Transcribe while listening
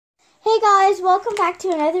guys, welcome back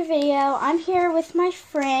to another video. I'm here with my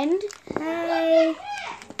friend. Hi.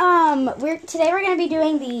 Today we're gonna be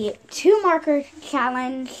doing the 2 marker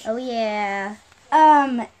challenge. Oh yeah.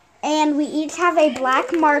 And we each have a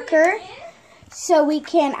black marker so we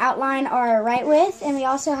can outline our right with, and we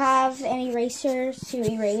also have an eraser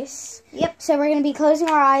to erase. Yep. So we're gonna be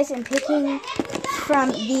closing our eyes and picking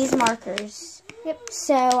from these markers. Yep.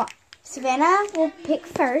 So Savannah will pick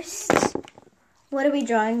first. What are we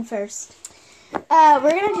drawing first?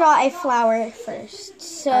 We're gonna draw a flower first.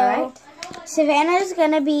 So Alright. Savannah's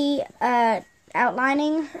gonna be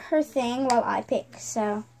outlining her thing while I pick.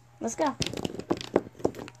 So let's go.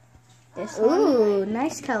 This one. Ooh,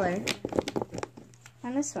 nice color.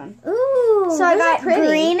 And this one. Ooh, So I got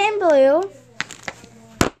green and blue.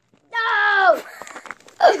 No!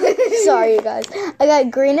 Sorry, you guys. I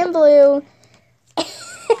got green and blue.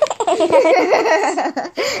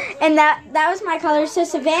 And that was my color. So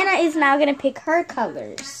Savannah is now gonna pick her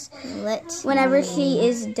colors whenever she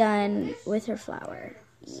is done with her flower.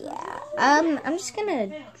 Yeah. I'm just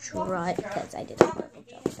gonna draw it because I did a horrible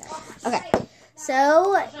job with that. Okay.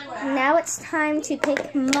 So now it's time to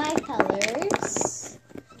pick my colors.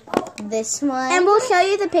 This one. And we'll show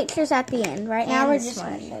you the pictures at the end. Right now And we're this just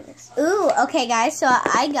one. gonna show this. Ooh, okay guys, so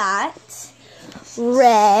I got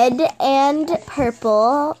red and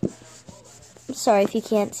purple. Sorry if you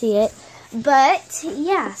can't see it. But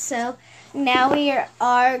yeah, so now we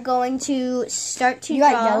are going to start to You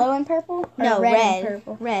draw. got yellow and purple? Or No, red red. and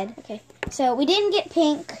purple. Red. Okay. So we didn't get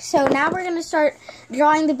pink. So now we're going to start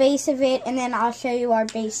drawing the base of it, and then I'll show you our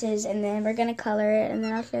bases, and then we're going to color it, and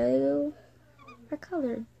then I'll show you our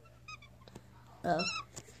colored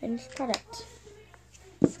finished product.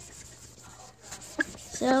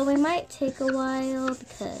 So we might take a while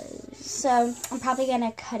because... So I'm probably going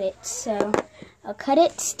to cut it. So I'll cut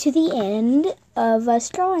it to the end of us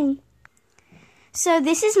drawing. So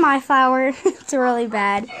this is my flower. It's really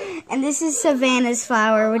bad. And this is Savannah's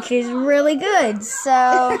flower, which is really good.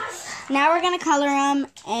 So now we're going to color them,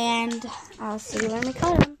 and I'll see you when we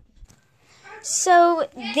color them. So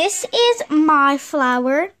this is my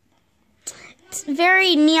flower. It's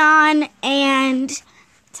very neon, and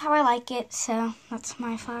it's how I like it. So that's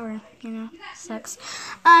my flower, you know, sucks.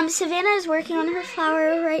 Savannah is working on her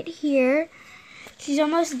flower right here. She's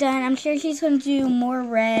almost done. I'm sure she's going to do more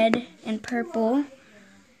red and purple.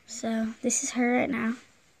 So this is her right now.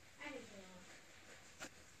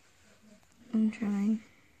 I'm trying.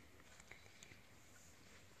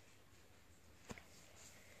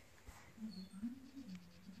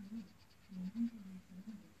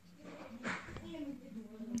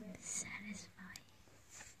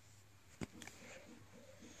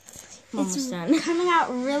 Almost done. Coming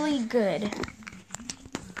out really good.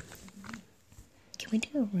 Can we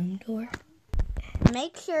do a room tour?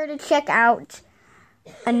 Make sure to check out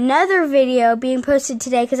another video being posted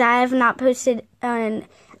today, because I have not posted on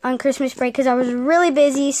Christmas break because I was really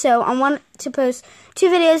busy. So I want to post 2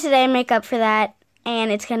 videos today and make up for that,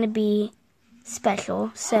 and it's going to be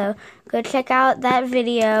special. So go check out that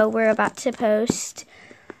video we're about to post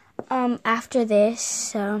after this.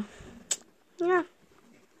 So yeah.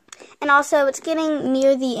 And also, it's getting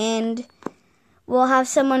near the end. We'll have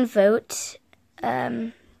someone vote.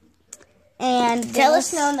 And Let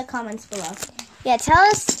us know in the comments below. Yeah, tell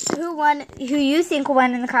us who you think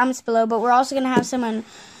won in the comments below, but we're also going to have someone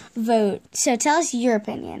vote. So tell us your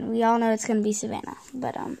opinion. We all know it's going to be Savannah,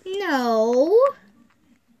 but No.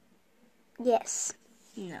 yes.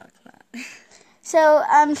 No, it's not. So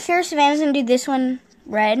I'm sure Savannah's going to do this one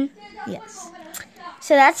red. Yes.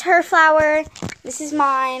 So that's her flower. This is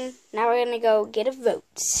mine. Now we're going to go get a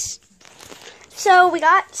vote. So we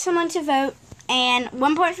got someone to vote, and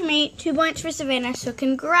 1 point for me, 2 points for Savannah. So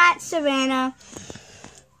congrats, Savannah.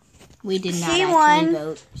 We did not She actually won.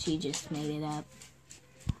 vote. She just made it up.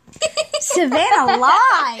 Savannah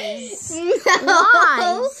lies. No.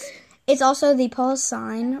 Lies. It's also the pause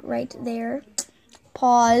sign right there.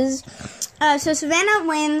 Pause. So Savannah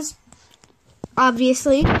wins,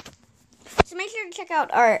 obviously. So make sure to check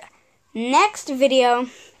out our next video.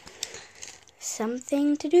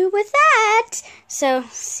 Something to do with that. So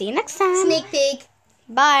see you next time. Sneak peek.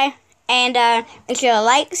 Bye. And make sure to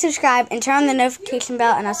like, subscribe, and turn on the notification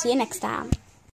bell, and I'll see you next time.